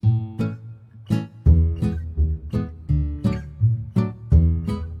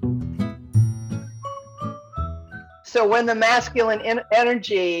So when the masculine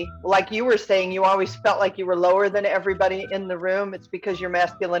energy, like you were saying, you always felt like you were lower than everybody in the room, it's because your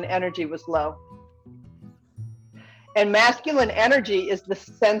masculine energy was low. And masculine energy is the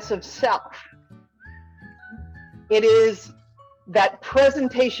sense of self. It is that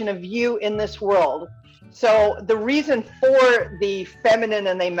presentation of you in this world. So the reason for the feminine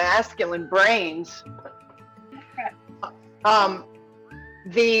and the masculine brains,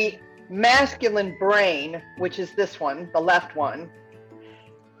 the masculine brain, which is this one, the left one,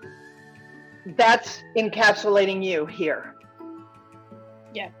 that's encapsulating you here.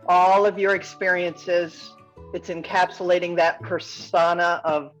 Yeah. All of your experiences, it's encapsulating that persona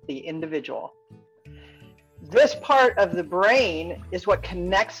of the individual. This part of the brain is what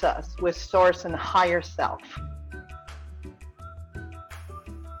connects us with source and higher self.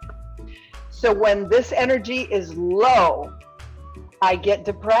 So when this energy is low, I get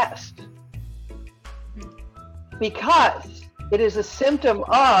depressed because it is a symptom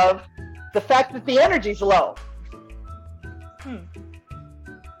of the fact that the energy's low.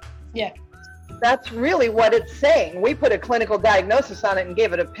 Yeah. That's really what it's saying. We put a clinical diagnosis on it and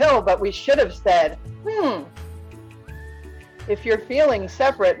gave it a pill, but we should have said, if you're feeling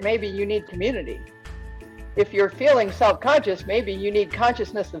separate, maybe you need community. If you're feeling self-conscious, maybe you need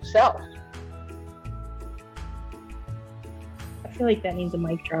consciousness of self. I feel like that needs a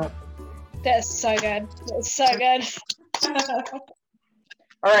mic drop. That's so good. That's so good.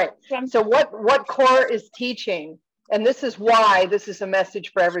 All right. So what C.O.R.E is teaching, and this is why this is a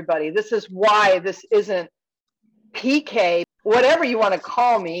message for everybody. This is why this isn't PK, whatever you want to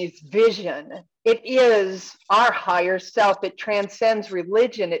call me, it's vision. It is our higher self. It transcends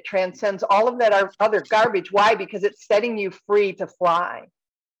religion. It transcends all of that other garbage. Why? Because it's setting you free to fly.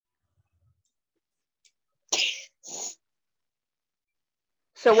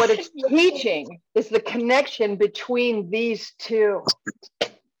 So what it's teaching is the connection between these two.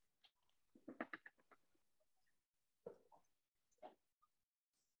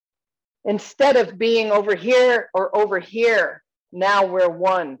 Instead of being over here or over here, now we're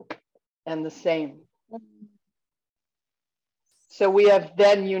one and the same. So we have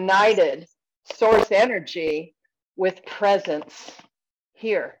then united source energy with presence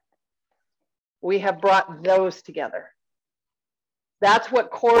here. We have brought those together. That's what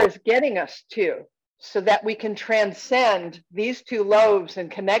C.O.R.E is getting us to, so that we can transcend these two lobes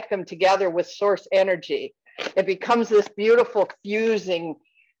and connect them together with source energy. It becomes this beautiful fusing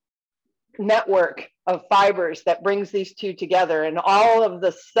network of fibers that brings these two together. And all of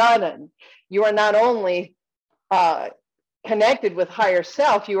the sudden, you are not only connected with higher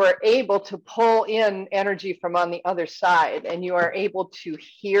self, you are able to pull in energy from on the other side, and you are able to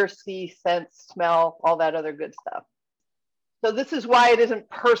hear, see, sense, smell, all that other good stuff. So this is why it isn't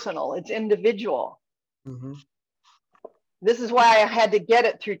personal, it's individual. Mm-hmm. This is why I had to get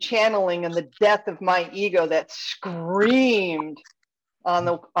it through channeling and the death of my ego that screamed on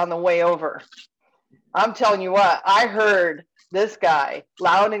the way over. I'm telling you what, I heard this guy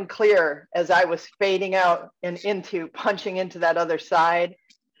loud and clear as I was fading out and punching into that other side.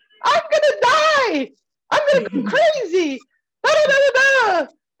 I'm gonna die! I'm gonna go crazy! Da, da, da, da, da.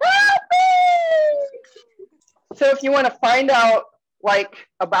 Help me! So if you want to find out like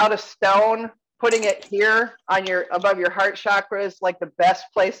about a stone, putting it here on above your heart chakra is like the best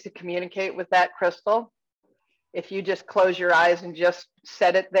place to communicate with that crystal. If you just close your eyes and just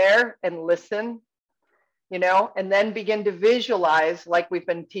set it there and listen, and then begin to visualize, like we've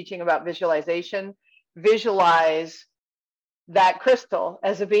been teaching about visualization, visualize that crystal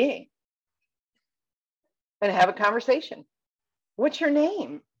as a being and have a conversation. What's your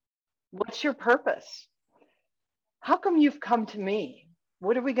name? What's your purpose? How come you've come to me?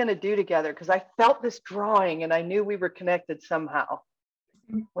 What are we going to do together? Because I felt this drawing and I knew we were connected somehow.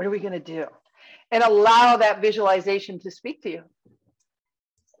 What are we going to do? And allow that visualization to speak to you.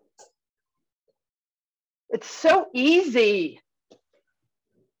 It's so easy.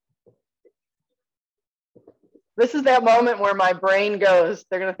 This is that moment where my brain goes,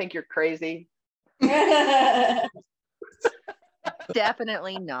 they're going to think you're crazy.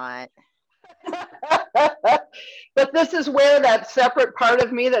 Definitely not. But this is where that separate part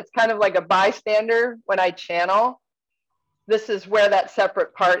of me that's kind of like a bystander when I channel, this is where that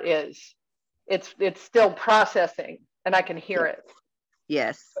separate part is. It's still processing and I can hear it.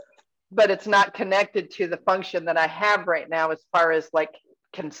 Yes. But it's not connected to the function that I have right now as far as like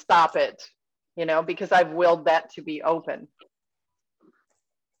can stop it, because I've willed that to be open.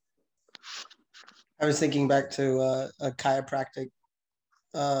 I was thinking back to a chiropractic.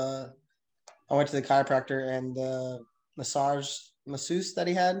 I went to the chiropractor, and the masseuse that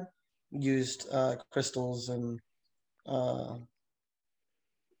he had used crystals and uh,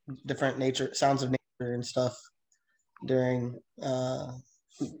 different nature sounds of nature and stuff during. I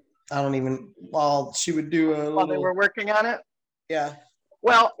don't even. While she would do a While they were little. working on it. Yeah.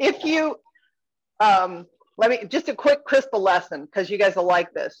 Well, if you, let me, just a quick crystal lesson, because you guys will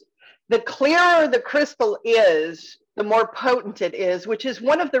like this. The clearer the crystal is, the more potent it is, which is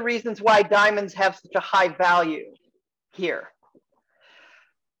one of the reasons why diamonds have such a high value here.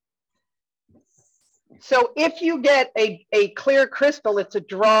 So if you get a clear crystal, it's a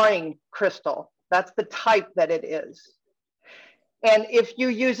drawing crystal. That's the type that it is. And if you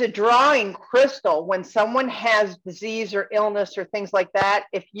use a drawing crystal, when someone has disease or illness or things like that,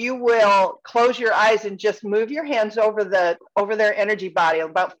 if you will close your eyes and just move your hands over their energy body,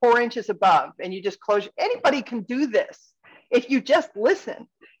 about 4 inches above, and you just close, anybody can do this if you just listen,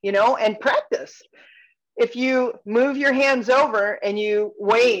 and practice. If you move your hands over and you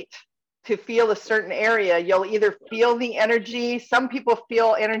wait to feel a certain area, you'll either feel the energy. Some people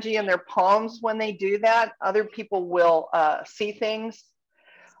feel energy in their palms when they do that. Other people will see things.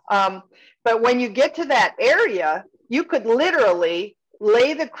 But when you get to that area, you could literally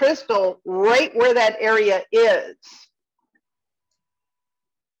lay the crystal right where that area is.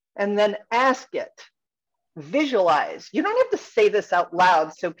 And then ask it. Visualize. You don't have to say this out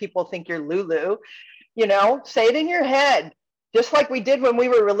loud so people think you're Lulu. Say it in your head. Just like we did when we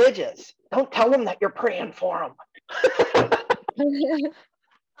were religious. Don't tell them that you're praying for them. I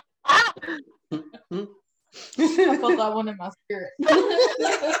felt that one in my spirit.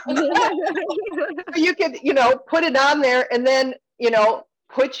 You could, put it on there and then,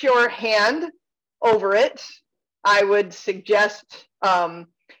 put your hand over it. I would suggest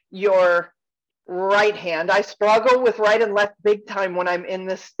your right hand. I struggle with right and left big time when I'm in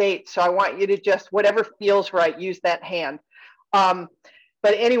this state. So I want you to just, whatever feels right, use that hand.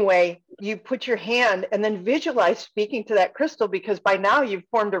 But anyway, you put your hand and then visualize speaking to that crystal, because by now you've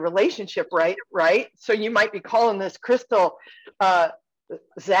formed a relationship, right? So you might be calling this crystal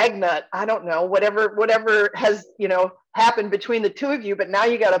Zagnut. I don't know, whatever has, happened between the two of you, but now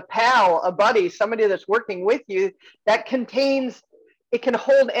you got a pal, a buddy, somebody that's working with you that it can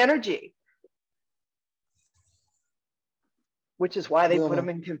hold energy. Which is why they put them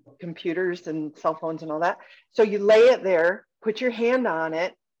in computers and cell phones and all that. So you lay it there, put your hand on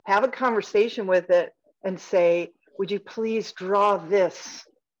it, have a conversation with it, and say, would you please draw this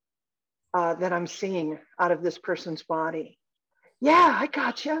that I'm seeing out of this person's body? Yeah, I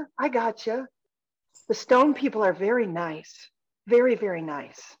gotcha. The stone people are very nice. Very, very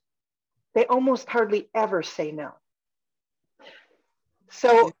nice. They almost hardly ever say no.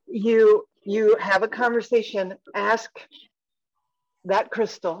 So you have a conversation, ask that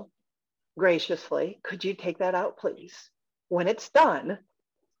crystal graciously, could you take that out, please? When it's done,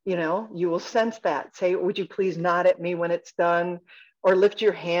 you will sense that. Say, would you please nod at me when it's done, or lift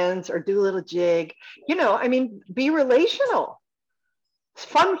your hands, or do a little jig. Be relational. It's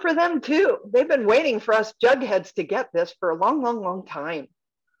fun for them too. They've been waiting for us jugheads to get this for a long, long, long time.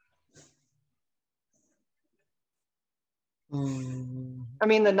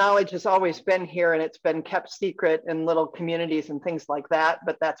 The knowledge has always been here, and it's been kept secret in little communities and things like that.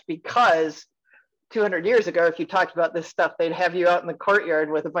 But that's because 200 years ago, if you talked about this stuff, they'd have you out in the courtyard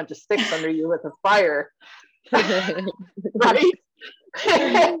with a bunch of sticks under you with a fire. Right?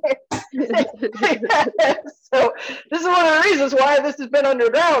 So this is one of the reasons why this has been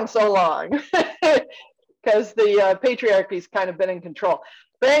underground so long, because the patriarchy's kind of been in control.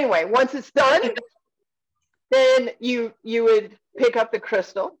 But anyway, once it's done, then you would pick up the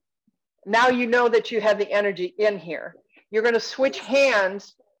crystal. Now you know that you have the energy in here. You're going to switch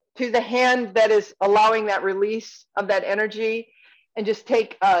hands to the hand that is allowing that release of that energy, and just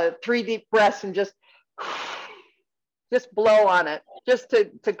take 3 deep breaths and just blow on it, just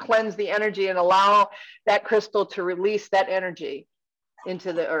to cleanse the energy and allow that crystal to release that energy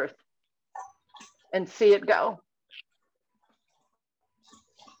into the earth and see it go.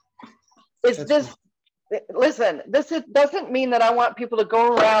 Listen, this doesn't mean that I want people to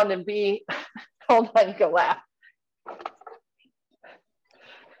go around and be, hold on, you can laugh.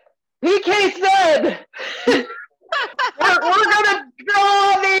 PK said, we're gonna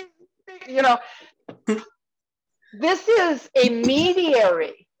draw these, this is a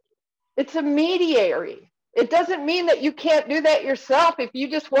mediary. It's a mediary. It doesn't mean that you can't do that yourself. If you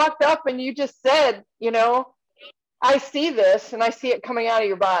just walked up and you just said, I see this and I see it coming out of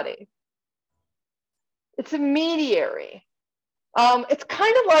your body. It's a mediary. It's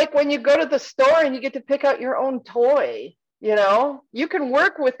kind of like when you go to the store and you get to pick out your own toy. You can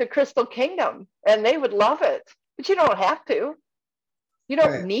work with the Crystal Kingdom and they would love it, but you don't have to. You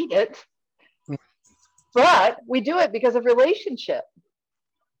don't need it. But we do it because of relationship,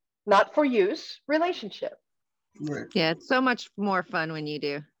 not for use, relationship. Right. Yeah, it's so much more fun when you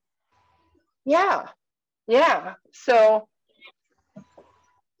do. Yeah. Yeah. So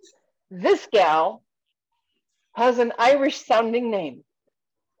this gal has an Irish sounding name.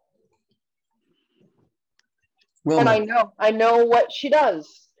 And Wilma. I know what she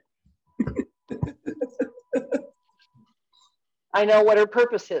does. I know what her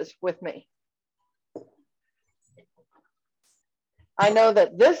purpose is with me. I know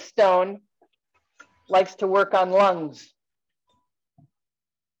that this stone likes to work on lungs.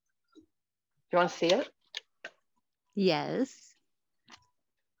 Do you want to see it? Yes.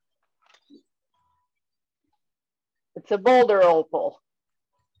 It's a boulder opal.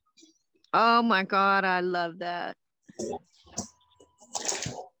 Oh my God, I love that.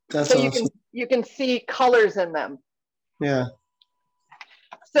 That's So awesome. you can see colors in them. Yeah.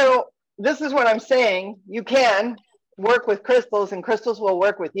 So this is what I'm saying. You can work with crystals and crystals will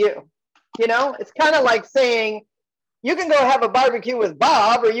work with you. You know, it's kind of like saying you can go have a barbecue with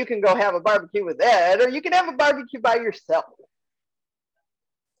Bob, or you can go have a barbecue with Ed, or you can have a barbecue by yourself.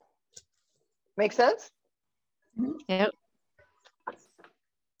 Make sense? Yep.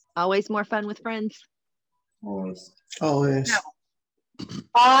 Always more fun with friends. Always.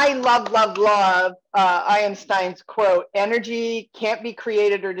 I love Einstein's quote, energy can't be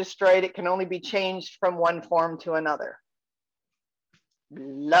created or destroyed. It can only be changed from one form to another.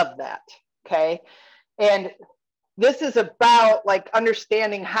 Love that. Okay. And this is about like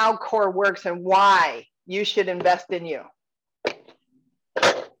understanding how C.O.R.E works and why you should invest in you.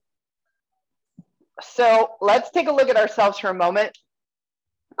 So let's take a look at ourselves for a moment.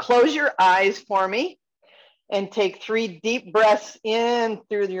 Close your eyes for me and take 3 deep breaths in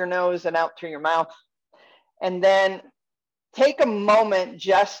through your nose and out through your mouth. And then take a moment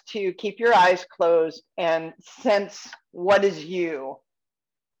just to keep your eyes closed and sense what is you.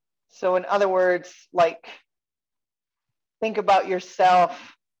 So in other words, like think about yourself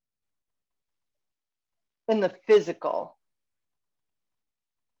in the physical.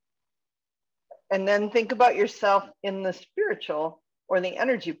 And then think about yourself in the spiritual or the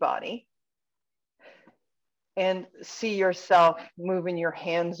energy body. And see yourself moving your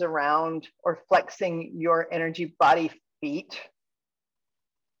hands around or flexing your energy body feet.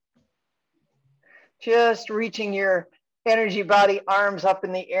 Just reaching your energy body arms up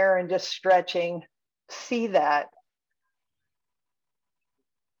in the air and just stretching. See that.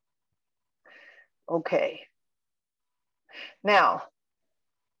 Okay. Now,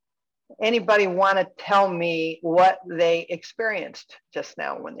 anybody want to tell me what they experienced just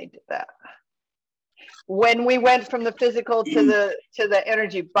now when they did that? When we went from the physical to the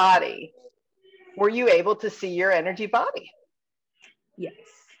energy body, were you able to see your energy body? Yes.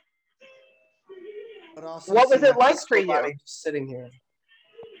 But also What was see my it like for physical you? body just sitting here.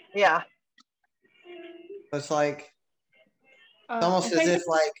 Yeah. It's like it's I almost as think if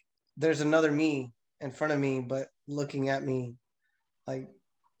like there's another me in front of me, but looking at me like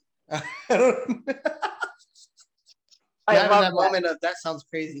I don't I not in love that that. moment of that sounds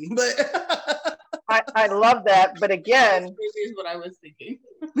crazy, but I love that. But again, Crazy is what I was thinking.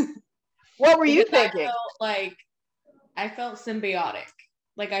 what were you Because thinking? I felt symbiotic.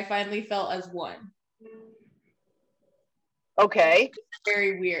 Like I finally felt as one. Okay.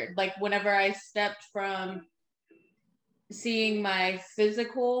 Very weird. Like whenever I stepped from seeing my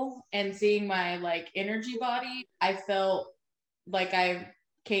physical and seeing my like energy body, I felt like I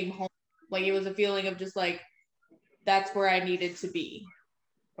came home. Like it was a feeling of just like that's where I needed to be,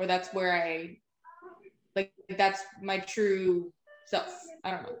 or that's where I like that's my true self.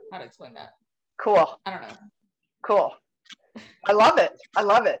 I don't know how to explain that. Cool. I don't know. Cool. I love it. I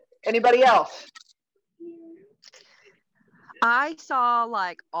love it. Anybody else? I saw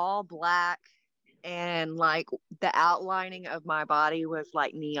like all black, and like the outlining of my body was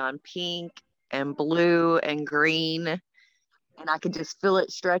like neon pink and blue and green, and I could just feel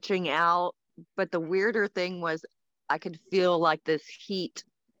it stretching out. But the weirder thing was I could feel like this heat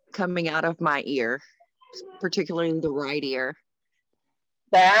coming out of my ear, particularly the right ear.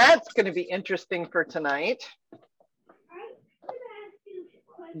 That's going to be interesting for tonight.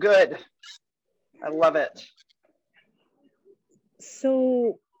 Good. I love it.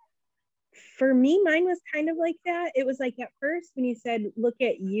 So for me, mine was kind of like that. It was like at first when you said, look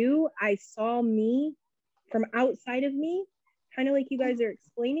at you, I saw me from outside of me, kind of like you guys are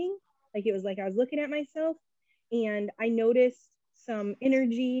explaining. Like it was like I was looking at myself and I noticed some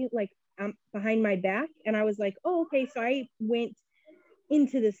energy like behind my back. And I was like, oh, okay. So I went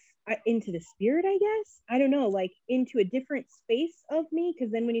into the spirit, I guess. I don't know, like into a different space of me.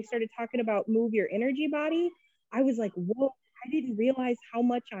 Because then when you started talking about move your energy body, I was like, whoa, I didn't realize how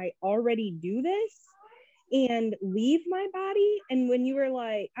much I already do this and leave my body. And when you were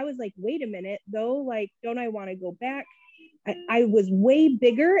like, I was like, wait a minute though, like, don't I want to go back? I was way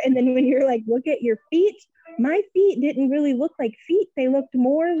bigger. And then when you're like, look at your feet, my feet didn't really look like feet. They looked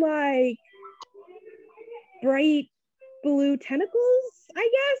more like bright blue tentacles, I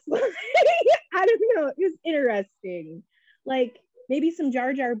guess. I don't know. It was interesting. Like maybe some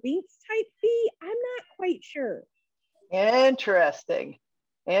Jar Jar Binks type feet. I'm not quite sure. Interesting.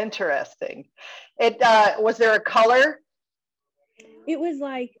 Interesting. It was there a color? It was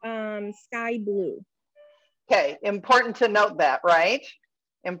like sky blue. Okay, important to note that, right?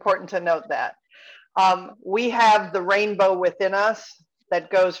 Important to note that. We have the rainbow within us that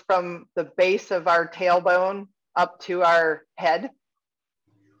goes from the base of our tailbone up to our head.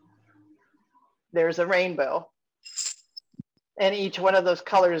 There's a rainbow. And each one of those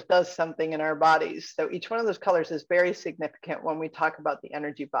colors does something in our bodies. So each one of those colors is very significant when we talk about the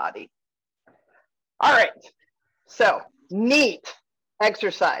energy body. All right, so neat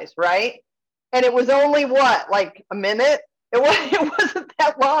exercise, right? And it was only what, like a minute? It wasn't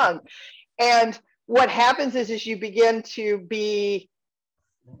that long. And what happens is you begin to be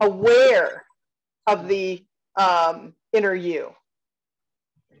aware of the inner you,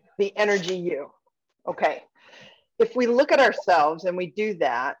 the energy you. Okay. If we look at ourselves and we do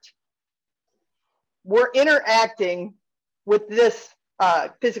that, we're interacting with this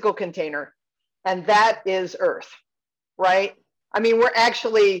physical container, and that is Earth, right? I mean, we're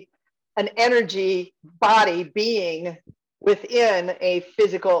actually an energy body being within a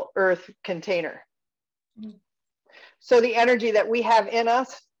physical Earth container. So the energy that we have in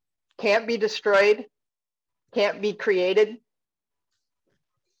us can't be destroyed, can't be created.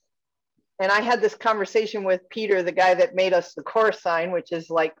 And I had this conversation with Peter, the guy that made us the C.O.R.E sign, which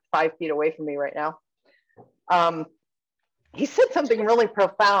is like 5 feet away from me right now. He said something really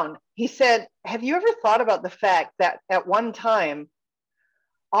profound. He said, have you ever thought about the fact that at one time,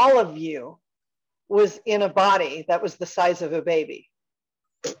 all of you was in a body that was the size of a baby?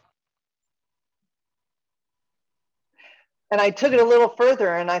 And I took it a little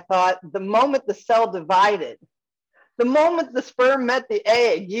further and I thought, the moment the cell divided, the moment the sperm met the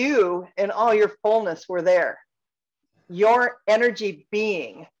egg, you and all your fullness were there. Your energy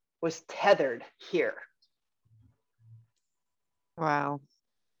being was tethered here. Wow.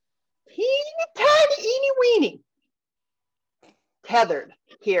 Teeny tiny, eeny weeny. Tethered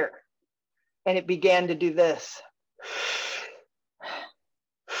here. And it began to do this.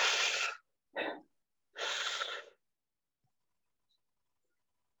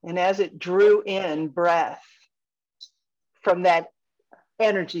 And as it drew in breath from that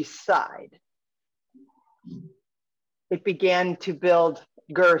energy side, it began to build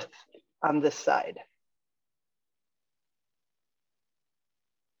girth on this side.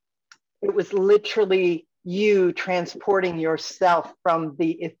 It was literally you transporting yourself from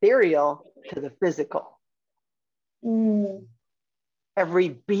the ethereal to the physical. Every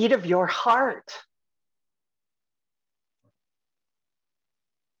beat of your heart.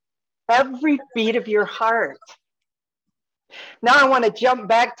 Every beat of your heart. Now I want to jump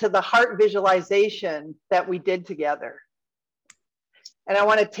back to the heart visualization that we did together. And I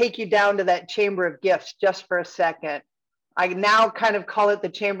want to take you down to that chamber of gifts just for a second. I now kind of call it the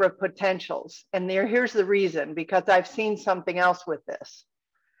chamber of potentials. And here's the reason, because I've seen something else with this.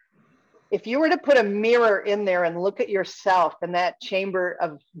 If you were to put a mirror in there and look at yourself in that chamber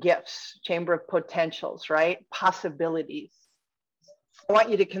of gifts, chamber of potentials, right? Possibilities. I want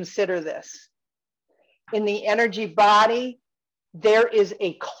you to consider this. In the energy body, there is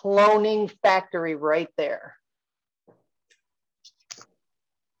a cloning factory right there.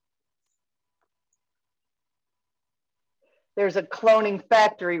 There's a cloning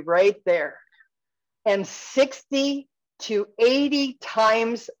factory right there. And 60 to 80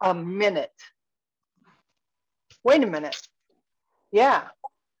 times a minute. Wait a minute. Yeah.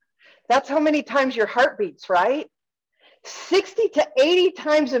 That's how many times your heart beats, right? 60 to 80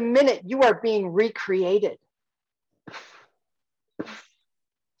 times a minute, you are being recreated.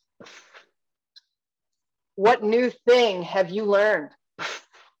 What new thing have you learned?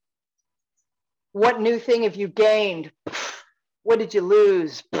 What new thing have you gained? What did you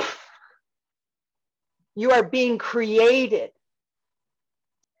lose? You are being created.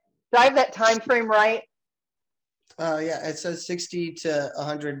 Do I have that time frame right? Yeah, it says 60 to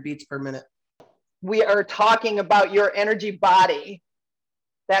 100 beats per minute. We are talking about your energy body,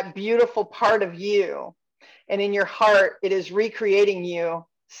 that beautiful part of you And in your heart, it is recreating you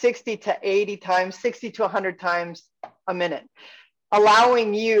 60 to 80 times, 60 to 100 times a minute,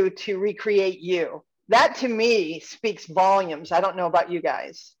 allowing you to recreate you. That to me speaks volumes. I don't know about you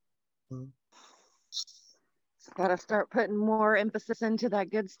guys. Gotta start putting more emphasis into that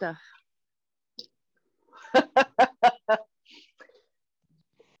good stuff.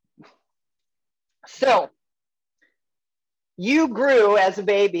 So you grew as a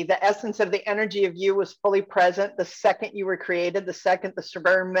baby. The essence of the energy of you was fully present. The second you were created, the second the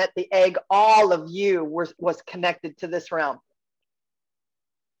sperm met the egg, all of you was connected to this realm.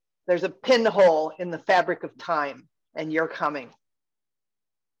 There's a pinhole in the fabric of time, and you're coming.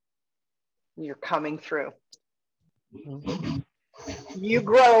 You're coming through. You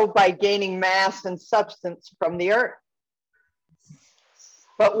grow by gaining mass and substance from the earth.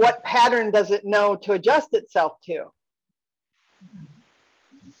 But what pattern does it know to adjust itself to?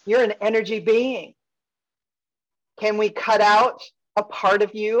 You're an energy being. Can we cut out a part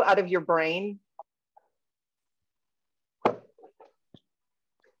of you out of your brain?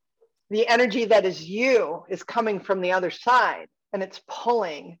 The energy that is you is coming from the other side, and it's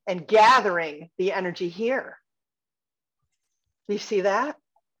pulling and gathering the energy here. Do you see that?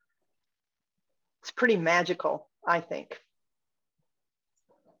 It's pretty magical, I think.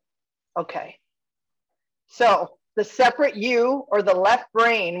 Okay. So the separate you, or the left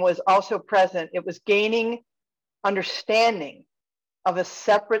brain, was also present. It was gaining understanding of a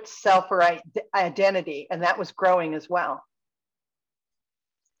separate self or identity, and that was growing as well.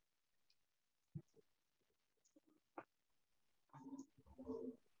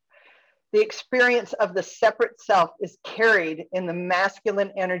 The experience of the separate self is carried in the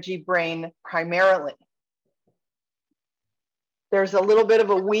masculine energy brain primarily. There's a little bit of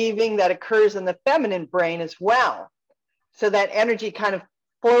a weaving that occurs in the feminine brain as well. So that energy kind of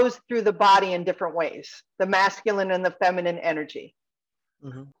flows through the body in different ways, the masculine and the feminine energy.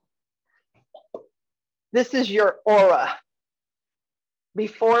 Mm-hmm. This is your aura,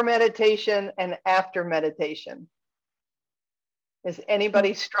 before meditation and after meditation. Is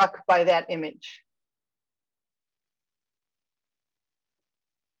anybody struck by that image?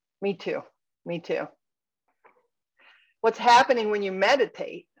 Me too. Me too. What's happening when you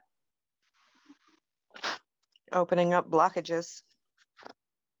meditate? Opening up blockages.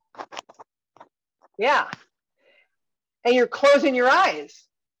 Yeah. And you're closing your eyes.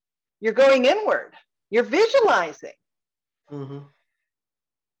 You're going inward. You're visualizing. Mm-hmm.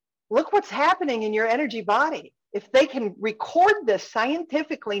 Look what's happening in your energy body. If they can record this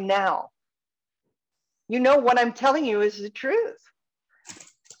scientifically now, you know what I'm telling you is the truth.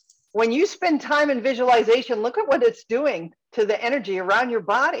 When you spend time in visualization, look at what it's doing to the energy around your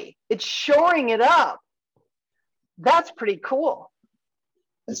body. It's shoring it up. That's pretty cool.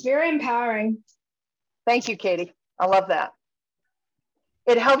 It's very empowering. Thank you, Katie. I love that.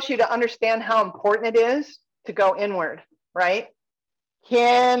 It helps you to understand how important it is to go inward, right?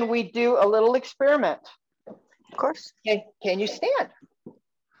 Can we do a little experiment? Of course. Can you stand?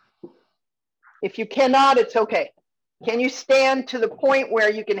 If you cannot, it's okay. Can you stand to the point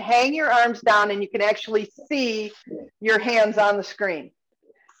where you can hang your arms down and you can actually see your hands on the screen?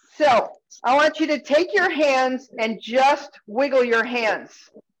 So I want you to take your hands and just wiggle your hands.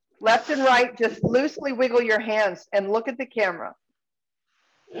 Left and right, just loosely wiggle your hands and look at the camera.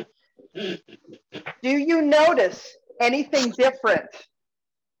 Do you notice anything different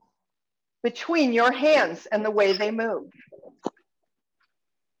between your hands and the way they move?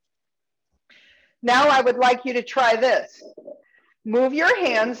 Now I would like you to try this. Move your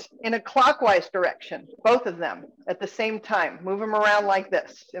hands in a clockwise direction, both of them at the same time. Move them around like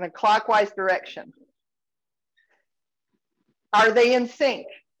this, in a clockwise direction. Are they in sync?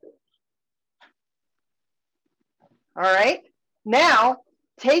 All right. Now,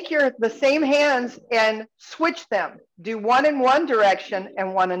 take the same hands and switch them. Do one in one direction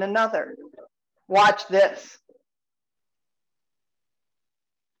and one in another. Watch this.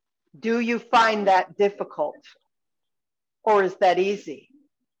 Do you find that difficult? Or is that easy?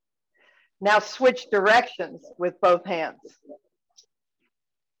 Now switch directions with both hands.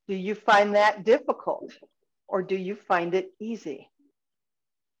 Do you find that difficult? Or do you find it easy?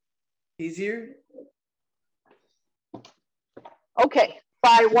 Easier? Okay,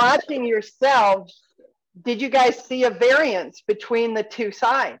 by watching yourselves, did you guys see a variance between the two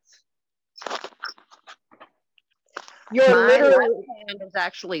sides? My left hand is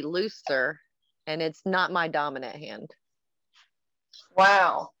actually looser, and it's not my dominant hand.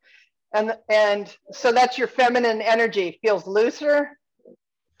 Wow. And so that's your feminine energy, feels looser?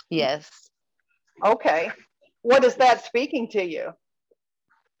 Yes. Okay. What is that speaking to you?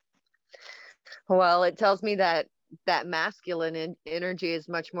 Well, it tells me that masculine energy is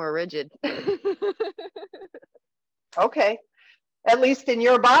much more rigid. Okay. At least in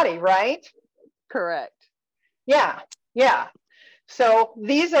your body, right? Correct. Yeah. Yeah. So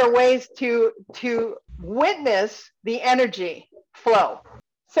these are ways to witness the energy flow.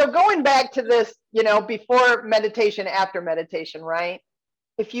 So going back to this, before meditation, after meditation, right?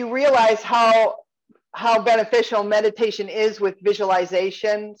 If you realize how beneficial meditation is with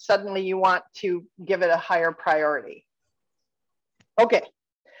visualization, suddenly you want to give it a higher priority. Okay.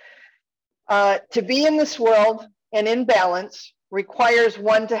 To be in this world and in balance requires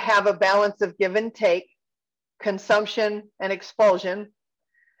one to have a balance of give and take, consumption and expulsion.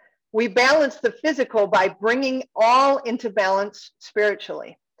 We balance the physical by bringing all into balance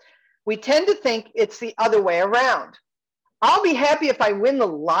spiritually. We tend to think it's the other way around. I'll be happy if I win the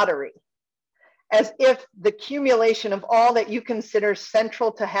lottery, as if the accumulation of all that you consider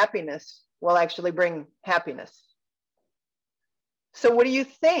central to happiness will actually bring happiness. So what do you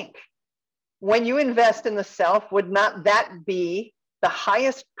think? When you invest in the self, would not that be the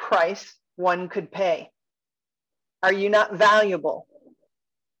highest price one could pay? Are you not valuable?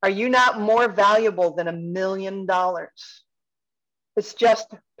 Are you not more valuable than $1 million? It's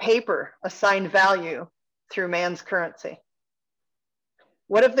just paper assigned value through man's currency.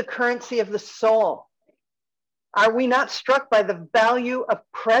 What of the currency of the soul? Are we not struck by the value of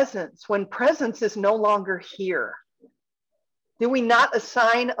presence when presence is no longer here? Do we not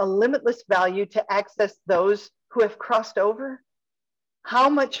assign a limitless value to access those who have crossed over? How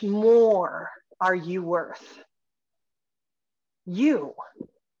much more are you worth? You.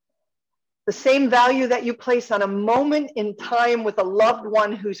 The same value that you place on a moment in time with a loved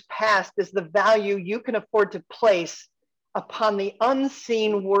one who's passed is the value you can afford to place upon the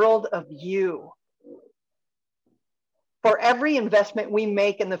unseen world of you. For every investment we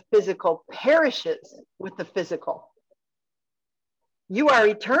make in the physical perishes with the physical. You are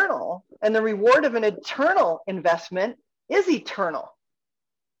eternal, and the reward of an eternal investment is eternal.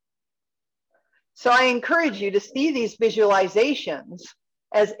 So I encourage you to see these visualizations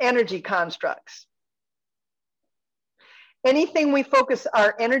as energy constructs. Anything we focus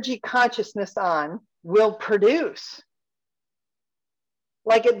our energy consciousness on will produce.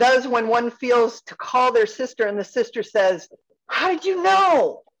 Like it does when one feels to call their sister and the sister says, "How did you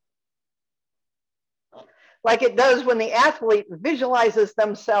know?" Like it does when the athlete visualizes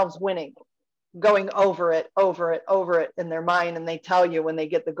themselves winning, going over it in their mind, and they tell you when they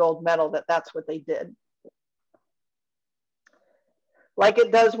get the gold medal that that's what they did. Like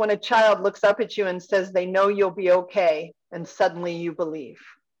it does when a child looks up at you and says they know you'll be okay, and suddenly you believe.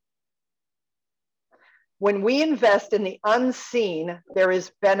 When we invest in the unseen, there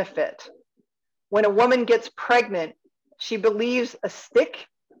is benefit. When a woman gets pregnant, she believes a stick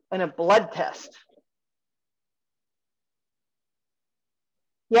and a blood test.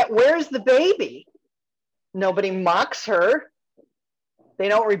 Yet where's the baby? Nobody mocks her. They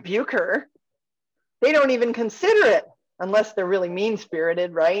don't rebuke her. They don't even consider it unless they're really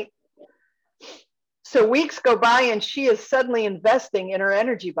mean-spirited, right? So weeks go by and she is suddenly investing in her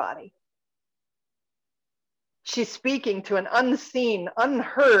energy body. She's speaking to an unseen,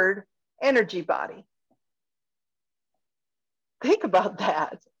 unheard energy body. Think about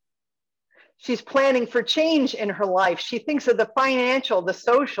that. She's planning for change in her life. She thinks of the financial, the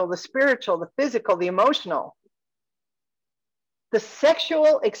social, the spiritual, the physical, the emotional. The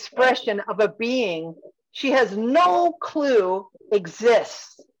sexual expression of a being she has no clue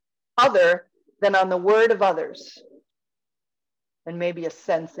exists other than on the word of others and maybe a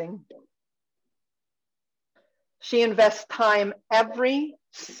sensing. She invests time every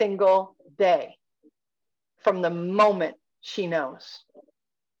single day from the moment she knows.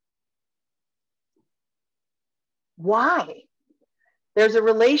 Why? There's a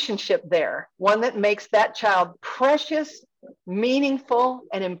relationship there, one that makes that child precious, meaningful,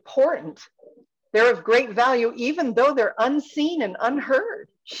 and important. They're of great value, even though they're unseen and unheard.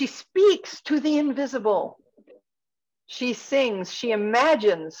 She speaks to the invisible. She sings, she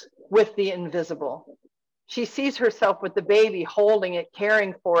imagines with the invisible. She sees herself with the baby, holding it,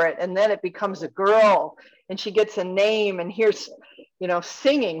 caring for it, and then it becomes a girl, and she gets a name and hears,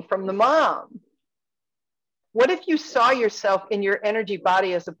 singing from the mom. What if you saw yourself in your energy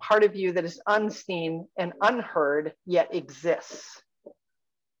body as a part of you that is unseen and unheard, yet exists?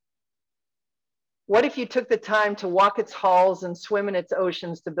 What if you took the time to walk its halls and swim in its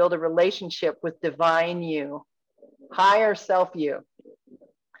oceans to build a relationship with divine you, higher self you?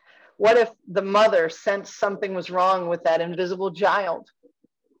 What if the mother sensed something was wrong with that invisible child?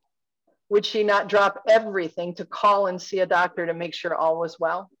 Would she not drop everything to call and see a doctor to make sure all was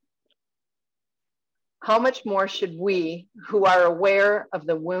well? how much more should we, who are aware of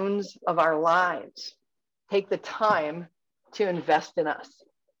the wounds of our lives, take the time to invest in us?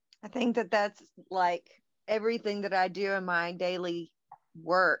 I think that that's like everything that I do in my daily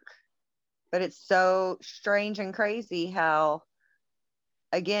work. But it's so strange and crazy how,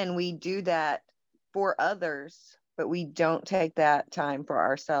 again, we do that for others, but we don't take that time for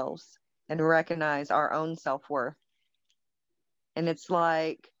ourselves and recognize our own self-worth. And it's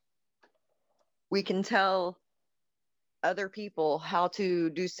like we can tell other people how to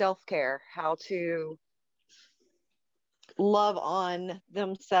do self-care, how to love on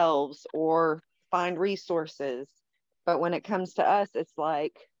themselves or find resources. But when it comes to us, it's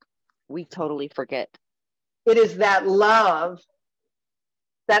like we totally forget. It is that love,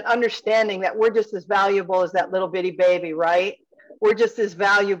 that understanding that we're just as valuable as that little bitty baby, right? We're just as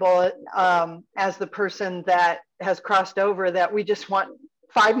valuable as the person that has crossed over that we just want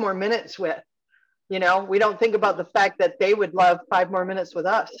 5 more minutes with. You know, we don't think about the fact that they would love 5 more minutes with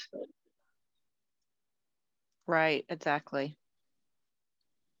us. Right, exactly.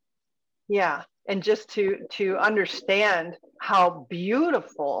 Yeah, and just to understand how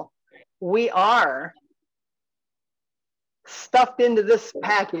beautiful we are stuffed into this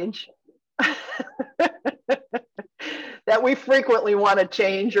package that we frequently want to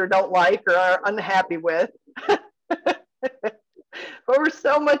change or don't like or are unhappy with. But we're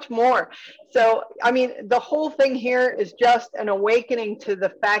so much more. So, I mean, the whole thing here is just an awakening to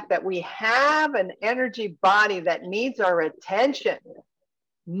the fact that we have an energy body that needs our attention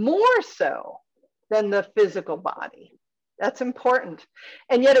more so than the physical body. That's important.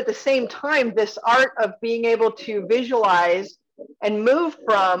 And yet at the same time, this art of being able to visualize and move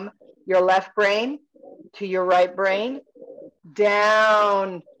from your left brain to your right brain,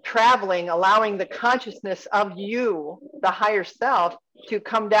 down, traveling, allowing the consciousness of you, the higher self, to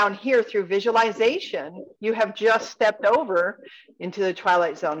come down here through visualization. You have just stepped over into the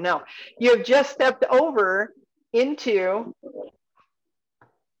twilight zone. No, you have just stepped over into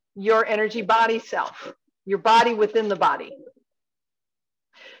your energy body self, your body within the body.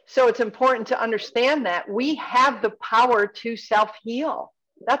 So it's important to understand that we have the power to self-heal.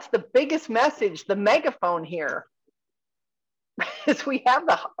 That's the biggest message, the megaphone here, is we have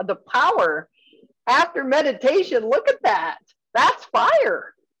the power. After meditation, look at that. That's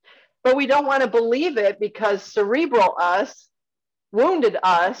fire. But we don't want to believe it because cerebral us, wounded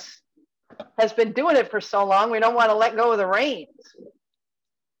us, has been doing it for so long, we don't want to let go of the reins.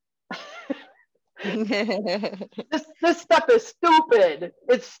 This stuff is stupid.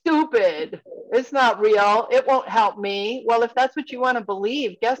 It's stupid. It's not real. It won't help me. Well, if that's what you want to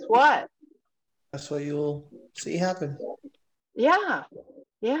believe, guess what? That's what you'll see happen. Yeah.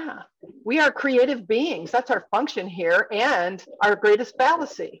 Yeah. We are creative beings. That's our function here and our greatest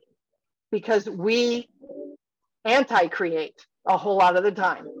fallacy, because we anti-create a whole lot of the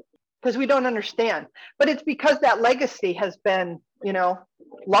time because we don't understand. But it's because that legacy has been,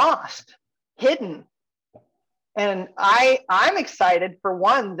 lost, hidden. And I'm excited, for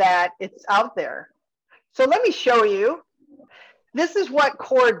one, that it's out there. So let me show you. This is what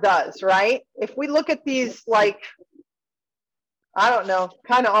C.O.R.E does, right? If we look at these, like, I don't know,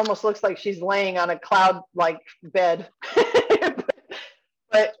 kind of almost looks like she's laying on a cloud-like bed.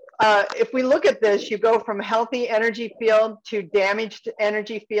 But if we look at this, you go from healthy energy field to damaged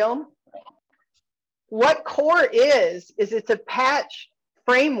energy field. What C.O.R.E is it's a patch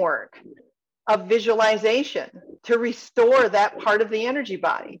framework of visualization to restore that part of the energy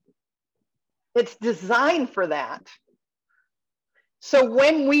body. It's designed for that. So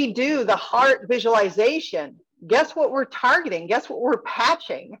when we do the heart visualization, guess what we're targeting? Guess what we're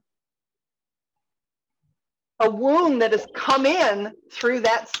patching? A wound that has come in through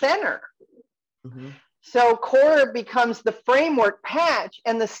that center. Mm-hmm. So C.O.R.E becomes the framework patch,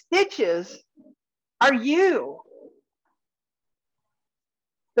 and the stitches are you.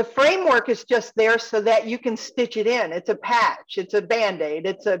 The framework is just there so that you can stitch it in. It's a patch, it's a Band-Aid,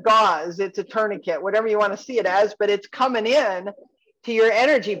 it's a gauze, it's a tourniquet, whatever you want to see it as, but it's coming in to your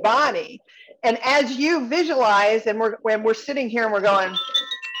energy body. And as you visualize, and when we're sitting here and we're going,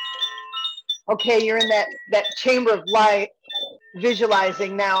 okay, you're in that chamber of light,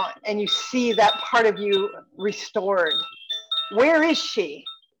 visualizing now, and you see that part of you restored. Where is she?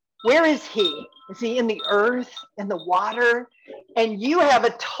 Where is he? Is he in the earth, in the water? And you have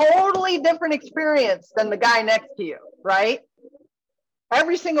a totally different experience than the guy next to you, right?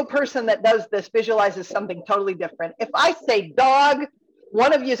 Every single person that does this visualizes something totally different. If I say dog,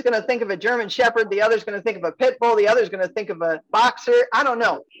 one of you is going to think of a German Shepherd, the other is going to think of a pit bull, the other is going to think of a boxer. I don't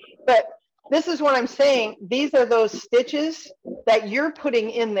know. But this is what I'm saying. These are those stitches that you're putting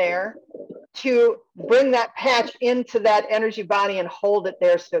in there to bring that patch into that energy body and hold it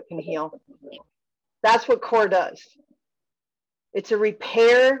there so it can heal. That's what C.O.R.E does. It's a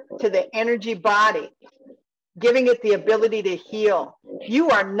repair to the energy body, giving it the ability to heal. You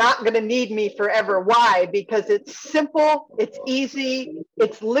are not going to need me forever. Why? Because it's simple, it's easy,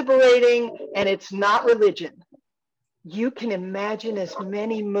 it's liberating, and it's not religion. You can imagine as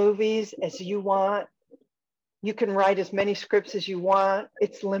many movies as you want. You can write as many scripts as you want.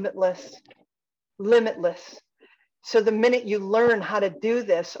 It's limitless, limitless. So the minute you learn how to do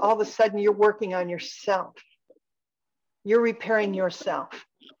this, all of a sudden you're working on yourself. You're repairing yourself,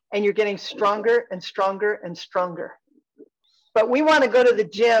 and you're getting stronger and stronger and stronger. But we want to go to the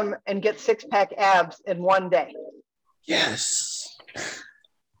gym and get six-pack abs in one day. Yes.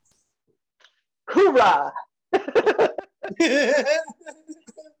 Hoorah! I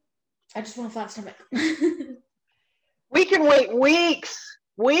just want a flat stomach. We can wait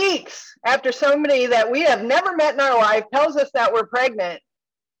weeks after somebody that we have never met in our life tells us that we're pregnant.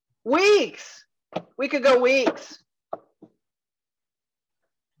 Weeks. We could go weeks.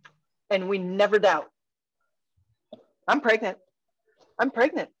 And we never doubt. I'm pregnant. I'm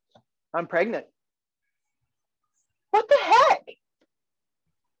pregnant. I'm pregnant. What the heck?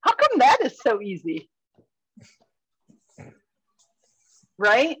 How come that is so easy?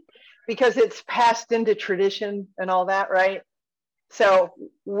 Right? Because it's passed into tradition and all that, right? So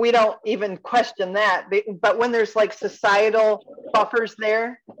we don't even question that. But when there's like societal buffers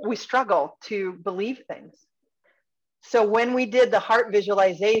there, we struggle to believe things. So when we did the heart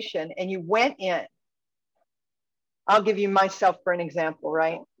visualization and you went in, I'll give you myself for an example,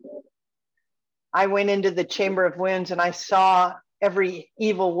 right? I went into the chamber of wounds and I saw every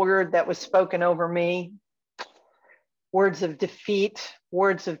evil word that was spoken over me, words of defeat,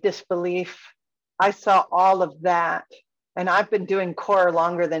 words of disbelief. I saw all of that. And I've been doing C.O.R.E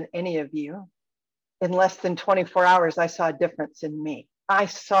longer than any of you. In less than 24 hours, I saw a difference in me. I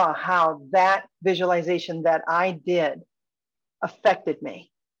saw how that visualization that I did affected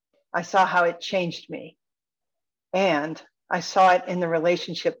me. I saw how it changed me. And I saw it in the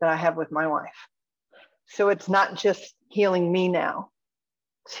relationship that I have with my wife. So it's not just healing me now,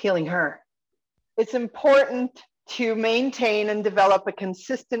 it's healing her. It's important to maintain and develop a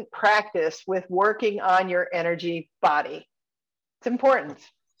consistent practice with working on your energy body. It's important.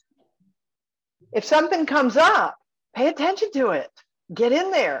 If something comes up, pay attention to it. Get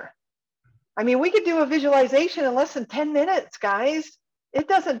in there. I mean, we could do a visualization in less than 10 minutes, guys. It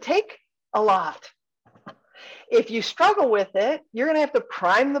doesn't take a lot. If you struggle with it, you're going to have to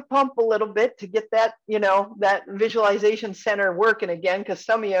prime the pump a little bit to get that, that visualization center working again, because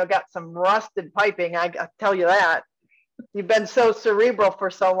some of you got some rusted piping. I tell you that. You've been so cerebral for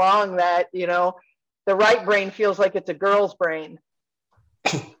so long that, the right brain feels like it's a girl's brain.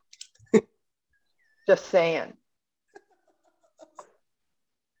 Just saying.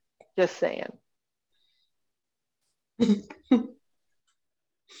 Just saying.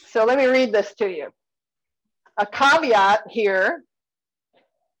 So let me read this to you. A caveat here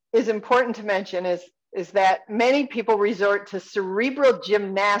is important to mention is that many people resort to cerebral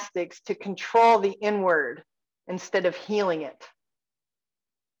gymnastics to control the inward instead of healing it.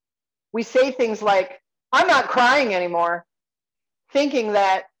 We say things like, I'm not crying anymore, thinking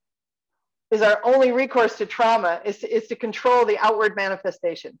that is our only recourse to trauma is to control the outward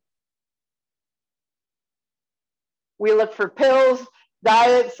manifestation. We look for pills,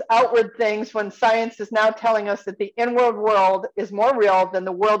 diets, outward things, when science is now telling us that the inward world is more real than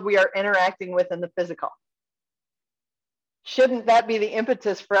the world we are interacting with in the physical. Shouldn't that be the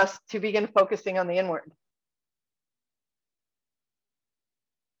impetus for us to begin focusing on the inward?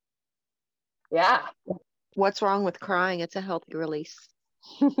 Yeah. What's wrong with crying? It's a healthy release.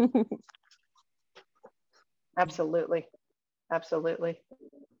 Absolutely. Absolutely.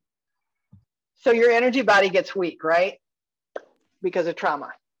 So your energy body gets weak, right? Because of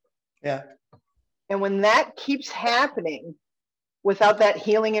trauma. Yeah. And when that keeps happening without that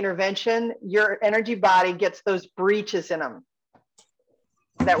healing intervention, your energy body gets those breaches in them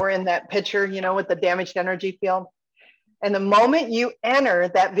that were in that picture, with the damaged energy field. And the moment you enter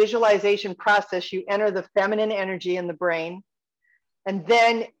that visualization process, you enter the feminine energy in the brain, and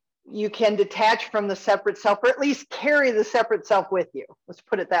then you can detach from the separate self, or at least carry the separate self with you. Let's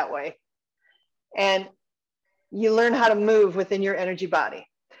put it that way. And you learn how to move within your energy body.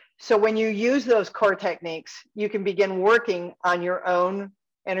 So when you use those core techniques, you can begin working on your own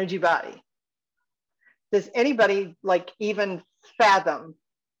energy body. Does anybody even fathom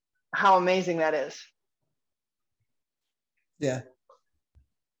how amazing that is? Yeah.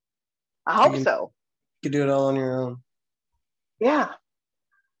 I hope so. You can do it all on your own. Yeah.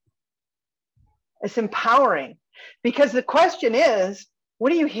 It's empowering, because the question is,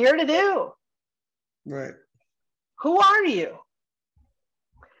 what are you here to do? Right. Who are you?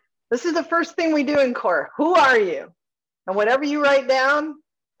 This is the first thing we do in C.O.R.E. Who are you? And whatever you write down,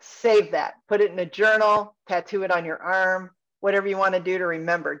 save that. Put it in a journal, tattoo it on your arm, whatever you want to do to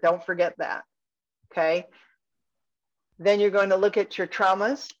remember. Don't forget that. Okay. Then you're going to look at your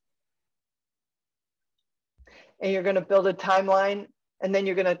traumas, and you're going to build a timeline, and then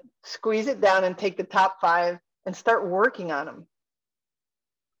you're going to squeeze it down and take the top 5 and start working on them.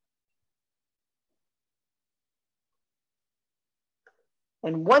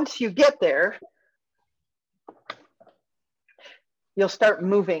 And once you get there, you'll start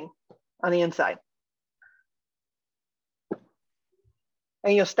moving on the inside.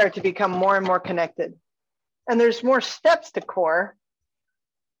 And you'll start to become more and more connected. And there's more steps to C.O.R.E.,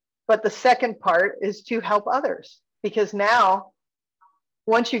 but the second part is to help others. Because now,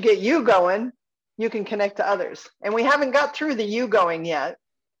 once you get you going, you can connect to others. And we haven't got through the you going yet.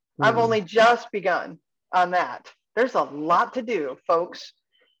 I've only just begun on that. There's a lot to do, folks.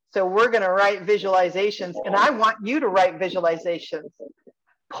 So we're going to write visualizations, and I want you to write visualizations.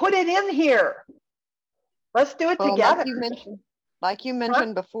 Put it in here. Let's do it together. Like you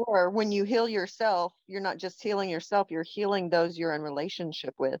mentioned before, when you heal yourself, you're not just healing yourself, you're healing those you're in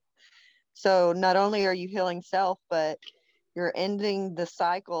relationship with. So not only are you healing self, but you're ending the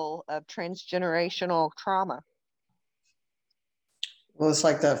cycle of transgenerational trauma. Well, it's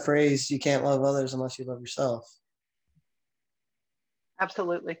like that phrase, you can't love others unless you love yourself.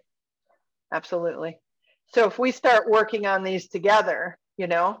 Absolutely. Absolutely. So if we start working on these together, you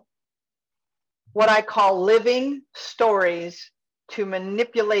know, what I call living stories to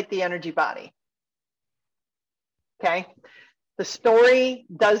manipulate the energy body. Okay. The story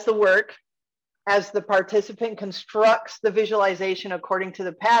does the work as the participant constructs the visualization according to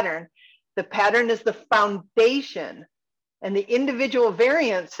the pattern. The pattern is the foundation, and the individual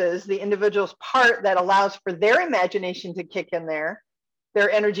variances, the individual's part that allows for their imagination to kick in there, their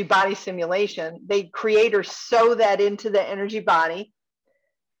energy body simulation. They create or sew that into the energy body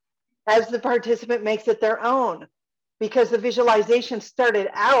as the participant makes it their own, because the visualization started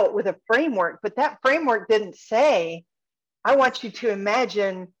out with a framework, but that framework didn't say, I want you to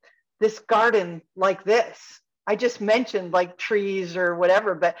imagine this garden like this. I just mentioned like trees or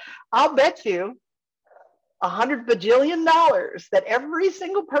whatever, but I'll bet you $100 bajillion that every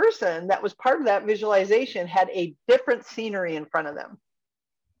single person that was part of that visualization had a different scenery in front of them.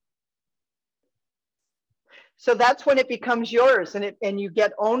 So that's when it becomes yours, and you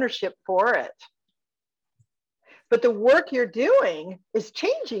get ownership for it. But the work you're doing is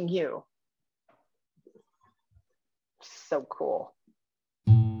changing you. So cool.